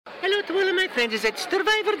Hello to all of my friends at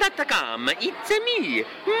Survivor.com. It's me,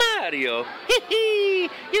 Mario.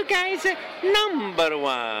 You guys, number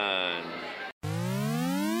one.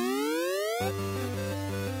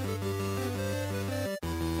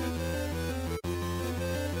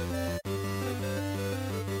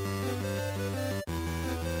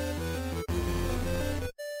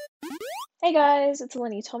 Hey guys, it's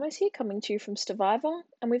Eleni Thomas here coming to you from Survivor,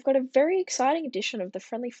 and we've got a very exciting edition of the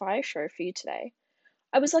Friendly Fire Show for you today.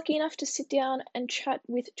 I was lucky enough to sit down and chat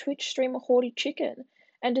with Twitch streamer Haughty Chicken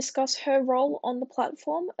and discuss her role on the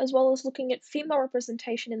platform, as well as looking at female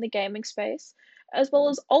representation in the gaming space, as well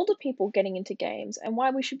as older people getting into games and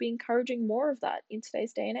why we should be encouraging more of that in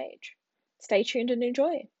today's day and age. Stay tuned and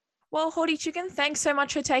enjoy. Well, Haughty Chicken, thanks so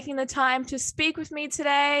much for taking the time to speak with me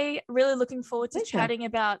today. Really looking forward to chatting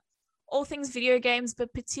about all things video games,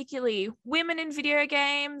 but particularly women in video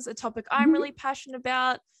games, a topic I'm really passionate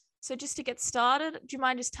about. So just to get started, do you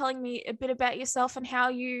mind just telling me a bit about yourself and how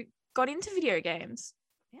you got into video games?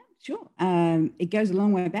 Yeah, sure. It goes a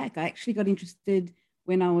long way back. I actually got interested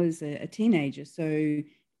when I was a teenager. So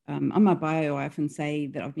on my bio, I often say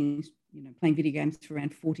that I've been playing video games for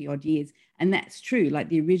around 40 odd years. And that's true. Like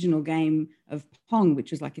the original game of Pong,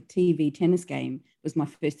 which was like a TV tennis game, was my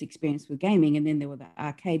first experience with gaming. And then there were the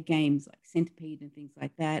arcade games like Centipede and things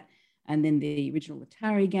like that. And then the original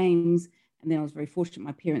Atari games. And then I was very fortunate.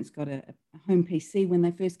 My parents got a home PC when they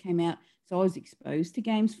first came out. So I was exposed to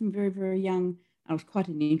games from very, very young. I was quite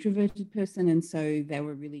an introverted person. And so they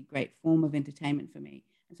were a really great form of entertainment for me.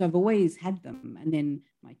 And so I've always had them. And then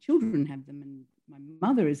my children have them. And my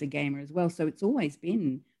mother is a gamer as well. So it's always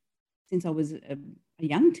been, since I was a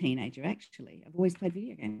young teenager, actually, I've always played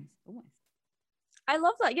video games, always. I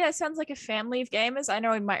love that. Yeah, it sounds like a family of gamers. I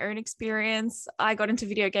know in my own experience, I got into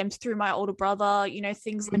video games through my older brother.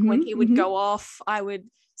 Things like when he would go off, I would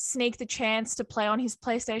sneak the chance to play on his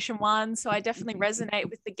PlayStation 1. So I definitely resonate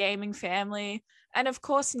with the gaming family. And of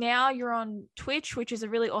course, now you're on Twitch, which is a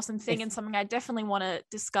really awesome thing and something I definitely want to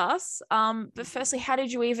discuss. But firstly, how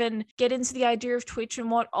did you even get into the idea of Twitch and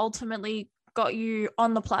what ultimately got you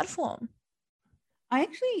on the platform? I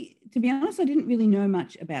actually, to be honest, I didn't really know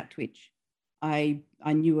much about Twitch. I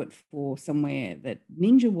knew it for somewhere that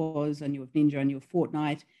Ninja was. I knew of Ninja, I knew of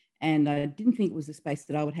Fortnite, and I didn't think it was a space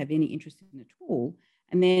that I would have any interest in at all.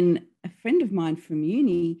 And then a friend of mine from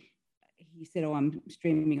uni, he said, "Oh, I'm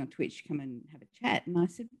streaming on Twitch, come and have a chat." And I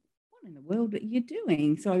said, "What in the world are you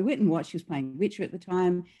doing?" So I went and watched. He was playing Witcher at the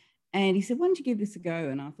time. And he said, "Why don't you give this a go?"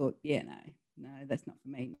 And I thought, yeah, no, that's not for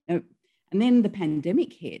me. Nope. And then the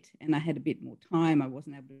pandemic hit and I had a bit more time. I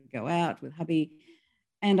wasn't able to go out with hubby.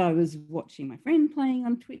 And I was watching my friend playing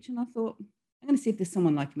on Twitch and I thought, I'm going to see if there's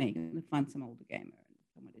someone like me. I'm going to find some older gamer and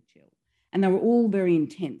someone to chill. And they were all very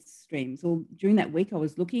intense streams. All during that week I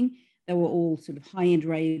was looking, they were all sort of high-end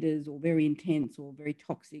raiders or very intense or very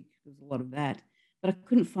toxic. There was a lot of that. But I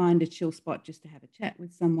couldn't find a chill spot just to have a chat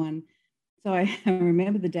with someone. So I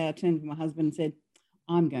remember the day I turned to my husband and said,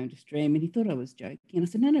 "I'm going to stream." And he thought I was joking. And I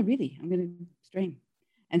said, no, really, I'm going to stream.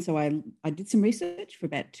 And so I did some research for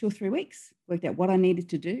about 2 or 3 weeks, worked out what I needed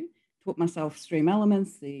to do, taught myself Stream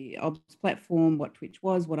Elements, the OBS platform, what Twitch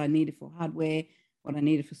was, what I needed for hardware, what I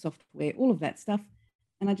needed for software, all of that stuff.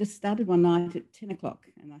 And I just started one night at 10 o'clock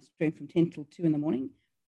and I streamed from 10 till 2 in the morning.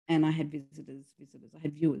 And I had visitors, I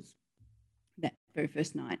had viewers that very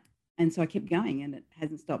first night. And so I kept going and it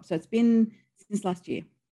hasn't stopped. So it's been since last year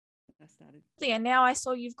that I started. And now I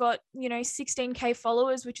saw you've got, 16K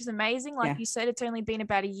followers, which is amazing. Like you said, it's only been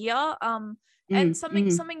about a year. And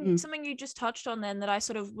something you just touched on then that I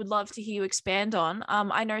sort of would love to hear you expand on.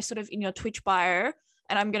 I know sort of in your Twitch bio,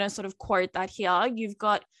 and I'm going to sort of quote that here, you've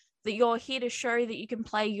got that you're here to show that you can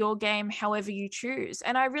play your game however you choose.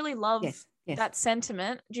 And I really love that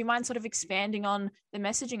sentiment. Do you mind sort of expanding on the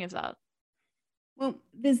messaging of that? Well,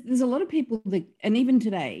 there's a lot of people that, and even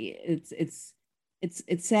today, it's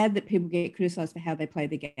sad that people get criticized for how they play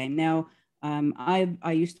the game. Now,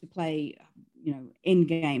 I used to play, end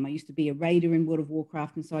game. I used to be a raider in World of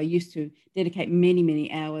Warcraft, and so I used to dedicate many,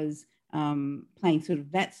 many hours playing sort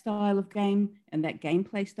of that style of game and that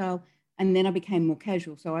gameplay style. And then I became more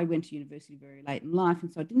casual. So I went to university very late in life,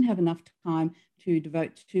 and so I didn't have enough time to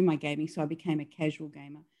devote to my gaming. So I became a casual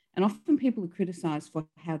gamer. And often people are criticized for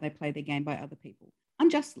how they play their game by other people,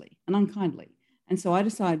 unjustly and unkindly. And so I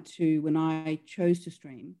decided to, when I chose to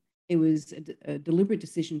stream, it was a deliberate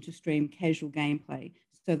decision to stream casual gameplay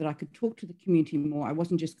so that I could talk to the community more. I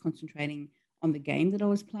wasn't just concentrating on the game that I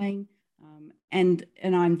was playing. And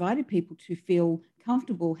I invited people to feel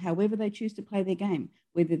comfortable however they choose to play their game,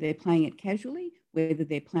 whether they're playing it casually, whether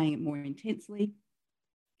they're playing it more intensely.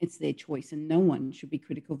 It's their choice, and no one should be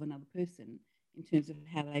critical of another person in terms of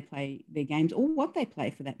how they play their games or what they play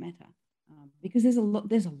for that matter. Because there's a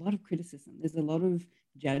lot of criticism. There's a lot of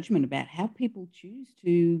judgment about how people choose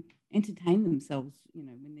to entertain themselves,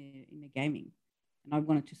 when they're in their gaming. And I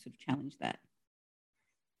wanted to sort of challenge that.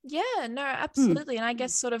 Yeah, no, absolutely. And I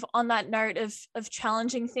guess sort of on that note of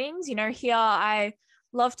challenging things, here I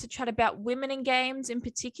love to chat about women in games in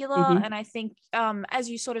particular. And I think, as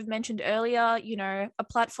you sort of mentioned earlier, a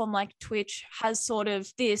platform like Twitch has sort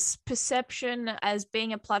of this perception as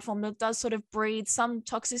being a platform that does sort of breed some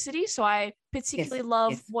toxicity. So I particularly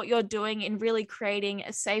love what you're doing in really creating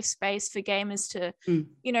a safe space for gamers to,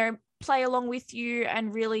 play along with you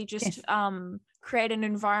and really just create an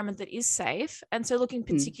environment that is safe. And so looking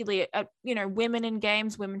particularly at, women in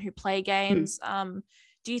games, women who play games,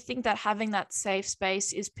 do you think that having that safe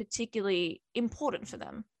space is particularly important for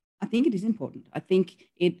them? I think it is important. I think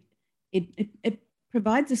it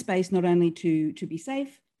provides a space not only to be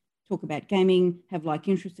safe, talk about gaming, have like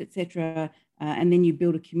interests, etc., and then you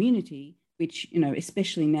build a community, which,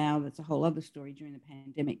 especially now, that's a whole other story during the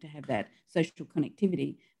pandemic, to have that social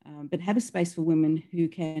connectivity, but have a space for women who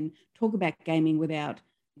can talk about gaming without,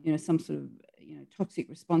 some sort of, toxic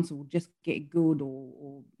response or just get good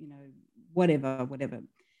or whatever.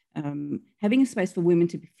 Having a space for women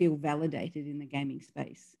to feel validated in the gaming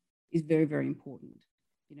space is very, very important.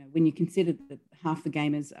 When you consider that half the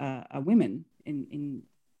gamers are women in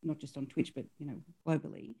not just on Twitch, but,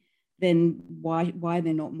 globally, then why are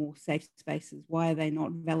there not more safe spaces? Why are they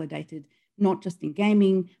not validated, not just in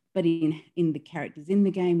gaming, but in the characters in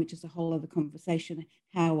the game, which is a whole other conversation.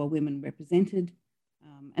 How are women represented?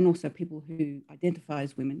 And also people who identify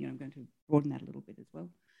as women, I'm going to broaden that a little bit as well.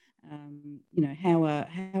 How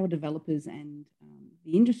are developers and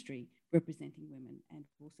the industry representing women, and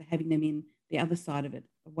also having them in the other side of it,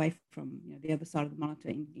 away from the other side of the monitor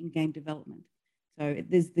in game development. So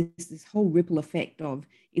there's this whole ripple effect of,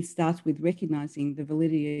 it starts with recognizing the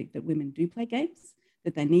validity that women do play games,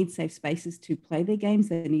 that they need safe spaces to play their games,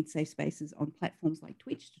 they need safe spaces on platforms like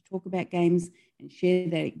Twitch to talk about games and share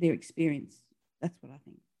their experience. That's what I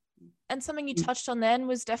think. And something you touched on then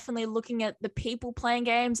was definitely looking at the people playing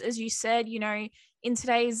games. As you said, in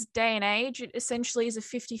today's day and age, it essentially is a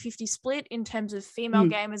 50-50 split in terms of female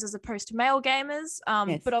gamers as opposed to male gamers.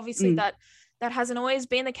 But obviously that hasn't always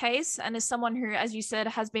been the case. And as someone who, as you said,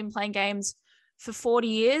 has been playing games for 40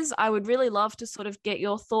 years, I would really love to sort of get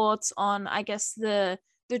your thoughts on, I guess, the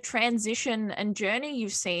transition and journey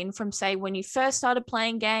you've seen from, say, when you first started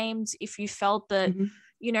playing games, if you felt that,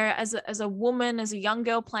 as a woman, as a young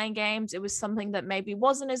girl playing games, it was something that maybe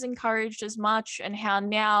wasn't as encouraged as much, and how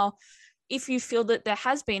now, if you feel that there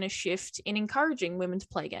has been a shift in encouraging women to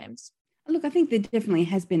play games. Look, I think there definitely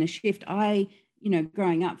has been a shift.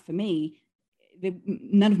 Growing up, for me,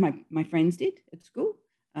 none of my friends did at school.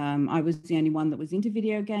 I was the only one that was into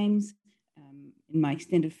video games. In my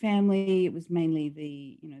extended family, it was mainly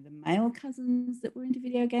the male cousins that were into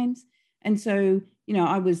video games. And so,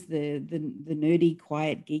 I was the nerdy,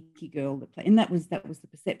 quiet, geeky girl that played, and that was the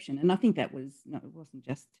perception. And I think it wasn't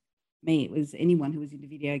just me; it was anyone who was into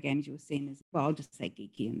video games. You were seen as, well, I'll just say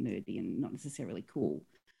geeky and nerdy, and not necessarily cool.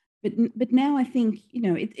 But now I think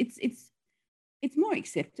it's more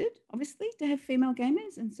accepted, obviously, to have female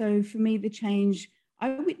gamers. And so for me, the change I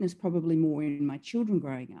witnessed probably more in my children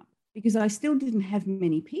growing up, because I still didn't have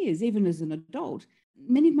many peers, even as an adult.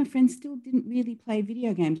 Many of my friends still didn't really play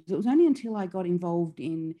video games. It was only until I got involved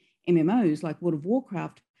in MMOs like World of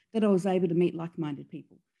Warcraft that I was able to meet like-minded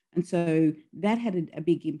people. And so that had a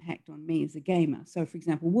big impact on me as a gamer. So, for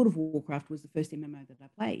example, World of Warcraft was the first MMO that I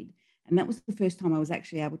played. And that was the first time I was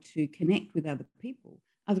actually able to connect with other people,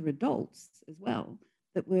 other adults as well,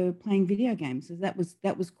 that were playing video games. So that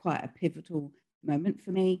was quite a pivotal moment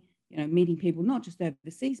for me, meeting people not just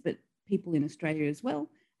overseas, but people in Australia as well.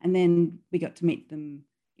 And then we got to meet them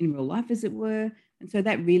in real life, as it were. And so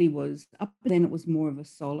that really was, up then it was more of a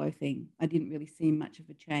solo thing. I didn't really see much of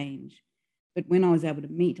a change. But when I was able to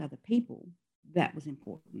meet other people, that was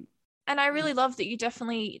important. And I really love that you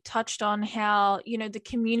definitely touched on how, the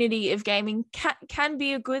community of gaming can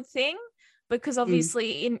be a good thing, because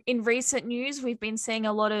obviously in recent news, we've been seeing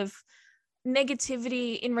a lot of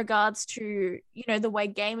negativity in regards to, the way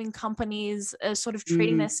gaming companies are sort of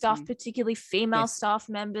treating their staff, particularly female staff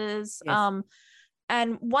members.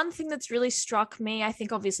 And one thing that's really struck me, I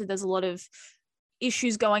think obviously there's a lot of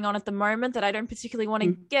issues going on at the moment that I don't particularly want to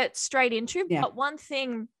get straight into. But one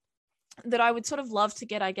thing that I would sort of love to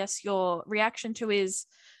get, I guess, your reaction to is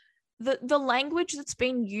the language that's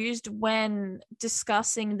been used when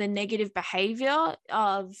discussing the negative behavior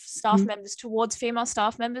of staff members towards female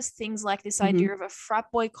staff members, things like this idea of a frat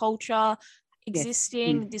boy culture,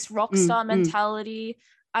 existing, this rock star mentality.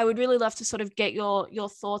 I would really love to sort of get your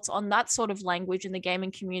thoughts on that sort of language in the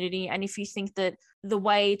gaming community, and if you think that the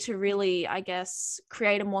way to really, I guess,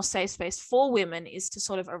 create a more safe space for women is to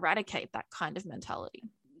sort of eradicate that kind of mentality.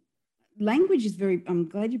 Language is I'm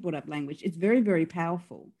glad you brought up language. It's very, very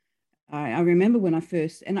powerful. I remember when I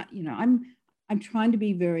first, and I'm trying to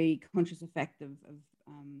be very conscious of the fact of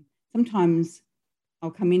sometimes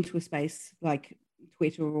I'll come into a space like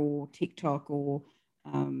Twitter or TikTok or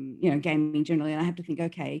gaming generally, and I have to think,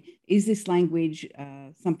 okay, is this language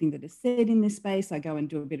something that is said in this space? I go and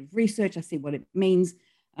do a bit of research. I see what it means,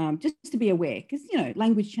 just to be aware, because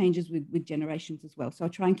language changes with generations as well. So I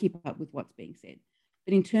try and keep up with what's being said.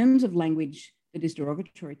 But in terms of language that is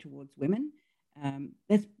derogatory towards women,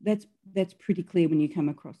 that's pretty clear when you come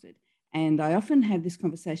across it. And I often have this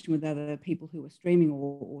conversation with other people who are streaming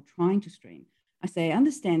or trying to stream. I say,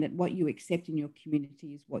 understand that what you accept in your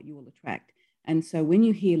community is what you will attract. And so when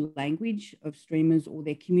you hear language of streamers or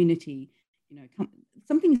their community,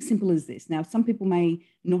 something as simple as this. Now, some people may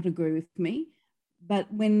not agree with me,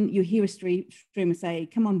 but when you hear a streamer say,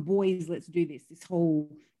 come on, boys, let's do this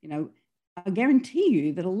whole, I guarantee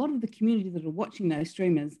you that a lot of the community that are watching those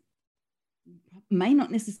streamers may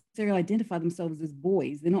not necessarily identify themselves as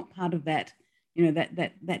boys. They're not part of that,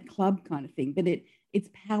 that club kind of thing, but it's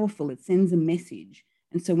powerful. It sends a message.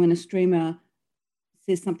 And so when a streamer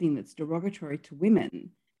says something that's derogatory to women,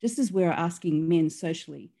 just as we're asking men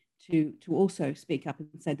socially to also speak up and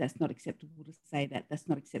say that's not acceptable to say that, that's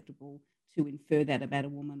not acceptable to infer that about a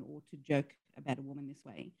woman or to joke about a woman this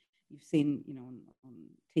way. You've seen, on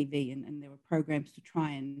TV and there are programs to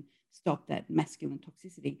try and stop that masculine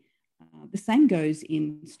toxicity. The same goes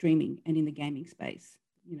in streaming and in the gaming space.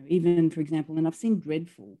 Even, for example, and I've seen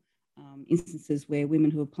dreadful instances where women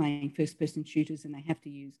who are playing first-person shooters and they have to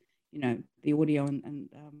use the audio and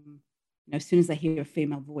as soon as they hear a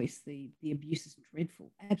female voice, the abuse is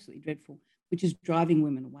dreadful, absolutely dreadful, which is driving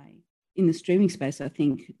women away. In the streaming space, I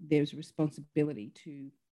think there's a responsibility to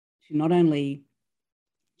not only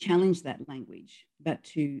challenge that language, but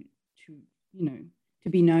to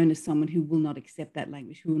be known as someone who will not accept that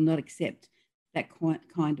language, who will not accept that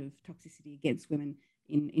kind of toxicity against women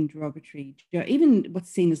in derogatory, even what's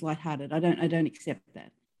seen as lighthearted. I don't accept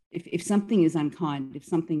that. If something is unkind, if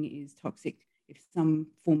something is toxic, if some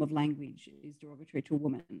form of language is derogatory to a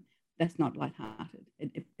woman, that's not lighthearted.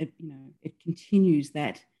 It continues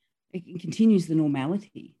that. It continues the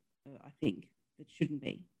normality. I think that shouldn't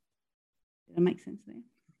be. Does that make sense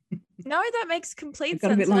there? No, that makes complete sense.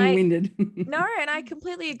 Got a bit long-winded. No, and I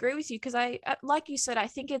completely agree with you because I, like you said, I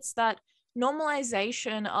think it's that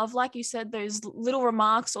normalization of, like you said, those little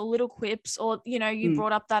remarks or little quips, or you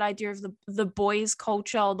brought up that idea of the boys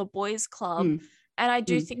culture or the boys club, and I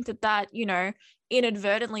do think that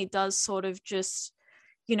inadvertently does sort of just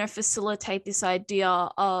facilitate this idea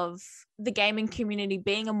of the gaming community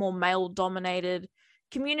being a more male dominated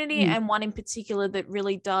community, and one in particular that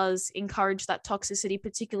really does encourage that toxicity,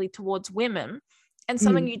 particularly towards women. And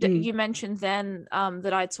something you mentioned then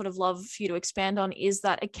that I'd sort of love for you to expand on is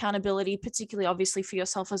that accountability, particularly obviously for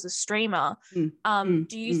yourself as a streamer.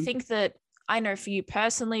 Do you think that, I know for you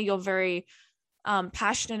personally, you're very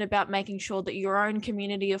passionate about making sure that your own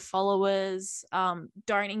community of followers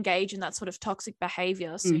don't engage in that sort of toxic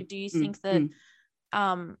behavior. So do you think that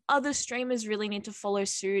other streamers really need to follow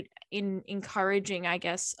suit in encouraging, I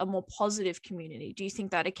guess, a more positive community? Do you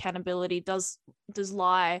think that accountability does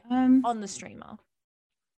lie on the streamer?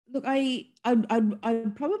 Look,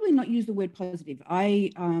 I'd probably not use the word positive.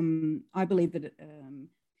 I believe that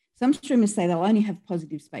some streamers say they'll only have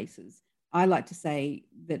positive spaces. I like to say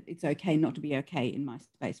that it's okay not to be okay in my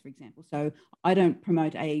space, for example. So I don't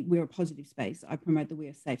promote we're a positive space. I promote that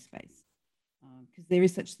we're a safe space, because there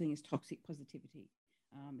is such a thing as toxic positivity,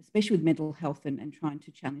 especially with mental health and trying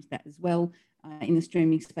to challenge that as well in the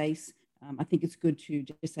streaming space. I think it's good to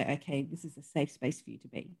just say, okay, this is a safe space for you to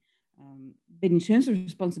be. But in terms of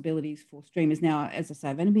responsibilities for streamers, now, as I say,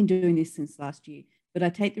 I've only been doing this since last year, but I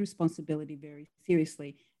take the responsibility very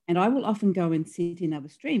seriously. And I will often go and sit in other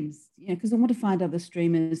streams, because I want to find other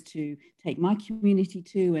streamers to take my community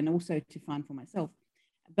to, and also to find for myself.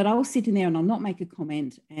 But I'll sit in there and I'll not make a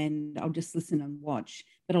comment, and I'll just listen and watch,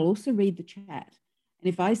 but I'll also read the chat. And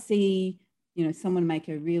if I see, someone make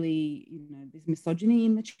a really, there's misogyny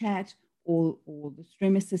in the chat, or the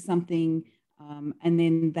streamer says something, and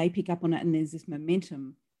then they pick up on it and there's this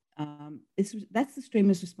momentum, that's the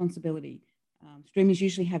streamer's responsibility. Streamers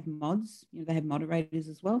usually have mods, they have moderators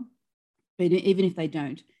as well. But even if they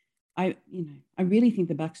don't, I really think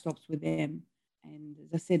the buck stops with them. And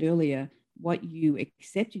as I said earlier, what you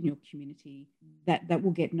accept in your community, that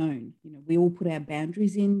will get known. You know, we all put our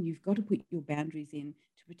boundaries in. You've got to put your boundaries in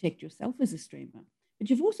to protect yourself as a streamer, but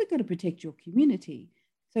you've also got to protect your community.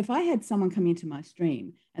 So if I had someone come into my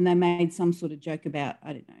stream and they made some sort of joke about,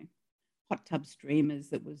 I don't know, hot tub streamers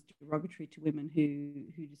that was derogatory to women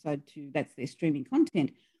who decide to, that's their streaming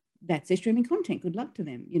content, that's their streaming content. Good luck to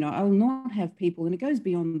them. You know, I will not have people, and it goes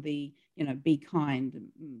beyond the, you know, be kind.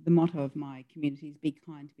 The motto of my community is be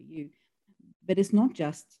kind to you. But it's not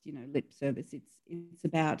just, you know, lip service. It's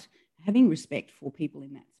about having respect for people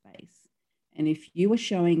in that space. And if you are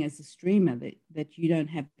showing as a streamer that you don't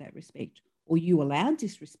have that respect, or you allow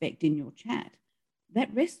disrespect in your chat,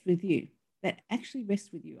 that rests with you. That actually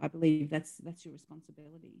rests with you. I believe that's your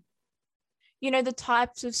responsibility. You know, the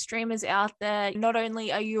types of streamers out there, not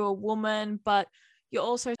only are you a woman, but you're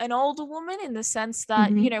also an older woman in the sense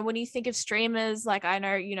that, you know, when you think of streamers, like I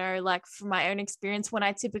know, you know, like from my own experience, when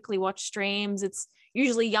I typically watch streams, it's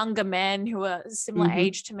usually younger men who are similar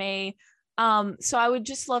age to me. So I would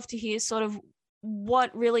just love to hear sort of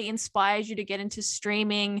what really inspires you to get into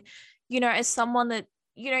streaming, you know, as someone that,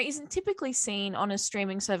 you know, isn't typically seen on a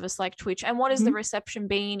streaming service like Twitch. And what has the reception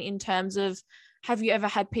been in terms of, have you ever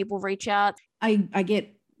had people reach out? I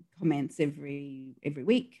get comments every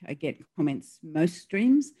week. I get comments most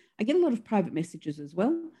streams. I get a lot of private messages as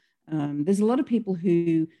well. There's a lot of people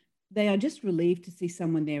who they are just relieved to see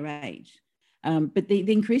someone their age. But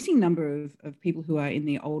the increasing number of people who are in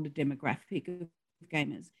the older demographic of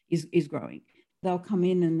gamers is growing. They'll come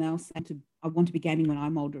in and they'll say, I want to be gaming when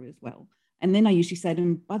I'm older as well. And then I usually say to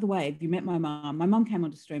them, by the way, have you met my mum? My mum came on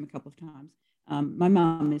to stream a couple of times. My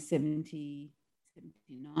mum is 79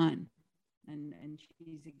 and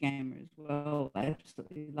she's a gamer as well.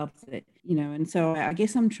 Absolutely loves it, you know. And so I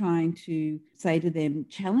guess I'm trying to say to them,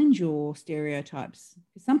 challenge your stereotypes.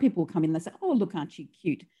 Because some people come in and they say, oh, look, aren't you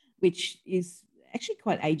cute? Which is actually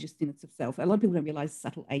quite ageist in itself. A lot of people don't realize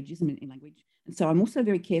subtle ageism in language. And so I'm also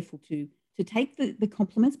very careful to take the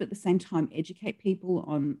compliments, but at the same time, educate people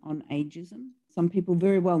on ageism. Some people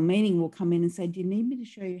very well meaning will come in and say, do you need me to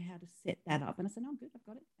show you how to set that up? And I say, no, I'm good. I've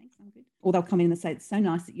got it. Thanks. I'm good. Or they'll come in and say, it's so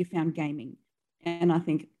nice that you found gaming. And I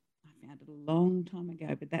think I found it a long time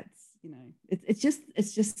ago, but that's, you know, it's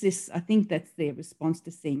just this, I think that's their response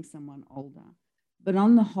to seeing someone older. But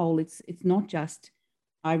on the whole, it's not just,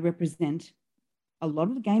 I represent a lot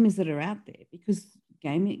of the gamers that are out there, because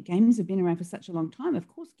gamers have been around for such a long time. Of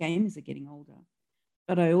course, gamers are getting older,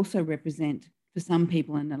 but I also represent, for some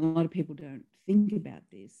people, and a lot of people don't think about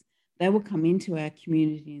this, they will come into our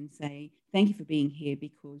community and say, thank you for being here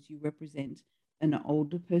because you represent an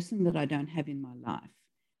older person that I don't have in my life.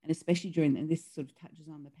 And especially during, and this sort of touches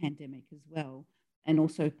on the pandemic as well, and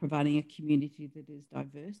also providing a community that is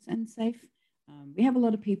diverse and safe. We have a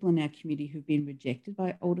lot of people in our community who've been rejected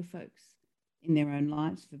by older folks in their own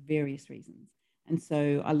lives for various reasons. And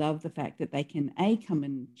so I love the fact that they can, come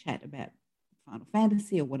and chat about Final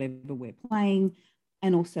Fantasy or whatever we're playing,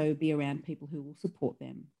 and also be around people who will support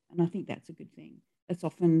them. And I think that's a good thing. That's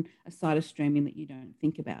often a side of streaming that you don't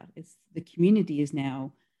think about. It's the community is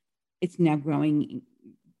now, it's now growing,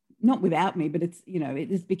 not without me, but it's, you know,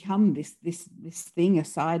 it has become this thing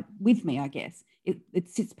aside with me, I guess. It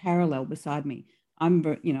sits parallel beside me.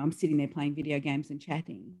 I'm sitting there playing video games and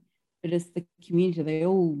chatting, but it's the community. They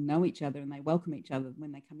all know each other and they welcome each other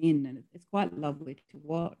when they come in, and it's quite lovely to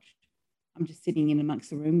watch. I'm just sitting in amongst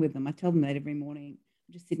the room with them. I tell them that every morning.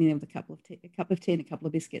 I'm just sitting there with a cup of tea and a couple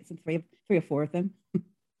of biscuits, and three or four of them.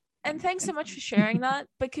 And thanks so much for sharing that,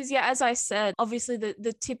 because yeah, as I said, obviously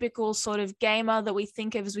the typical sort of gamer that we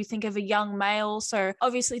think of as we think of a young male. So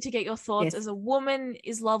obviously to get your thoughts as a woman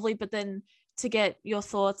is lovely, but then to get your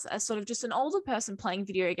thoughts as sort of just an older person playing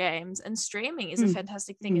video games and streaming is a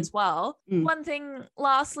fantastic thing as well. One thing,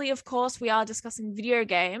 lastly, of course, we are discussing video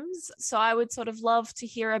games. So I would sort of love to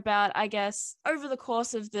hear about, I guess, over the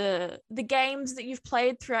course of the games that you've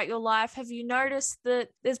played throughout your life, have you noticed that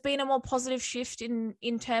there's been a more positive shift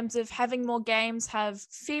in terms of having more games have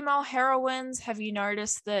female heroines? Have you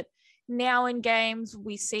noticed that now in games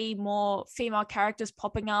we see more female characters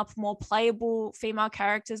popping up, more playable female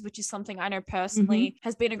characters, which is something I know personally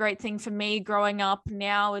has been a great thing for me growing up.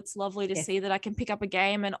 Now it's lovely to see that I can pick up a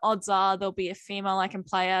game and odds are there'll be a female I can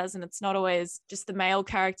play as, and it's not always just the male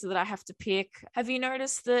character that I have to pick. Have you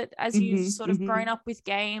noticed that as you've sort of grown up with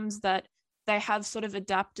games that they have sort of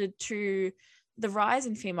adapted to the rise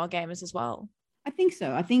in female gamers as well? I think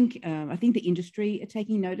so. I think the industry are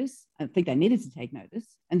taking notice. I think they needed to take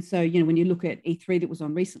notice. And so, you know, when you look at E3 that was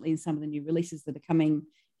on recently and some of the new releases that are coming,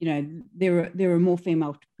 you know, there are more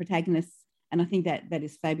female protagonists, and I think that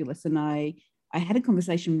is fabulous. And I had a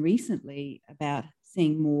conversation recently about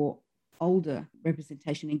seeing more older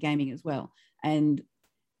representation in gaming as well. And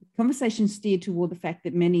conversation steered toward the fact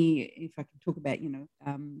that many, if I can talk about,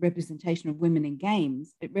 representation of women in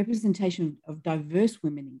games, but representation of diverse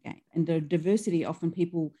women in games. And the diversity, often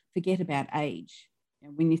people forget about age.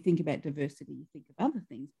 When you think about diversity, you think of other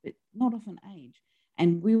things, but not often age.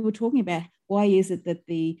 And we were talking about why is it that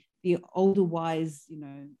the older wise,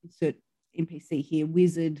 insert NPC here,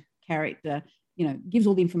 wizard character, gives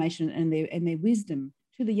all the information and their wisdom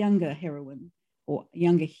to the younger heroine or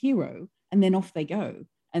younger hero, and then off they go.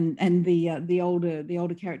 And the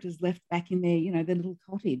older characters left back in their, their little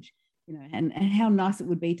cottage, and how nice it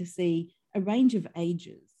would be to see a range of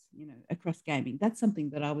ages, across gaming. That's something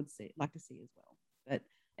that I would like to see as well. But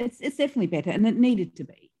it's definitely better, and it needed to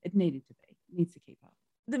be. It needs to keep up.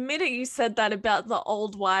 The minute you said that about the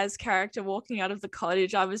old wise character walking out of the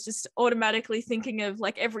cottage, I was just automatically thinking of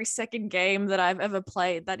like every second game that I've ever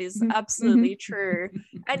played. That is absolutely true.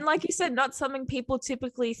 And like you said, not something people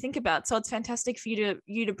typically think about. So it's fantastic for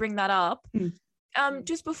you to bring that up.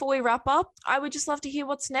 Just before we wrap up, I would just love to hear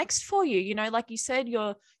what's next for you. Like you said,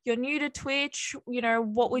 you're new to Twitch.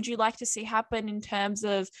 What would you like to see happen in terms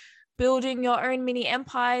of building your own mini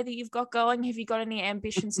empire that you've got going? Have you got any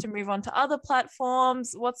ambitions to move on to other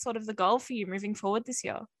platforms? What's sort of the goal for you moving forward this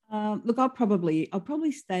year? Look, I'll probably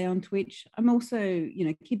stay on Twitch. I'm also,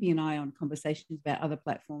 keeping an eye on conversations about other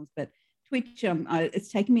platforms, but Twitch,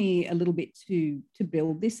 it's taken me a little bit to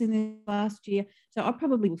build this in the last year. So I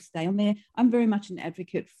probably will stay on there. I'm very much an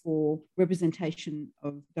advocate for representation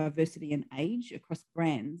of diversity and age across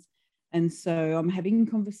brands. And so I'm having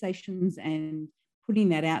conversations and putting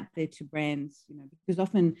that out there to brands, because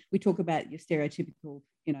often we talk about your stereotypical,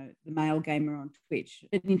 the male gamer on Twitch.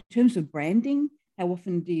 But in terms of branding, how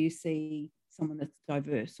often do you see someone that's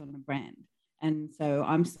diverse on a brand? And so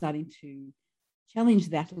I'm starting to challenge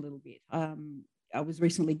that a little bit. I was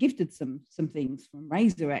recently gifted some things from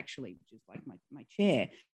Razer, actually, which is like my chair.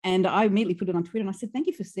 And I immediately put it on Twitter and I said, thank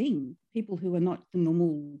you for seeing people who are not the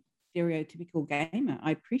normal stereotypical gamer.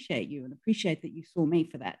 I appreciate you and appreciate that you saw me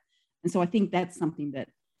for that. And so I think that's something that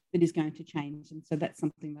is going to change. And so that's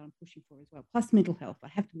something that I'm pushing for as well. Plus mental health. I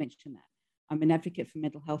have to mention that. I'm an advocate for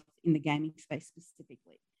mental health in the gaming space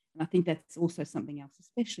specifically. And I think that's also something else,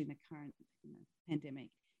 especially in the current pandemic,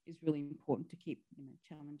 is really important to keep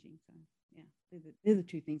challenging. So yeah, they're the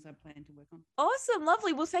two things I plan to work on. Awesome,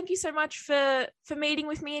 lovely. Well, thank you so much for meeting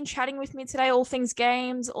with me and chatting with me today. All things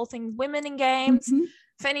games, all things women in games.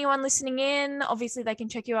 For anyone listening in, obviously they can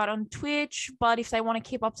check you out on Twitch, but if they want to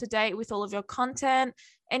keep up to date with all of your content,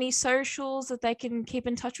 any socials that they can keep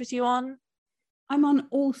in touch with you on? I'm on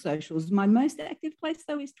all socials. My most active place,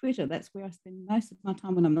 though, is Twitter. That's where I spend most of my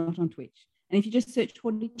time when I'm not on Twitch. And if you just search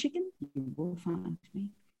Haughty Chicken, you will find me.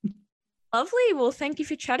 Lovely. Well, thank you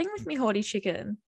for chatting with me, Haughty Chicken.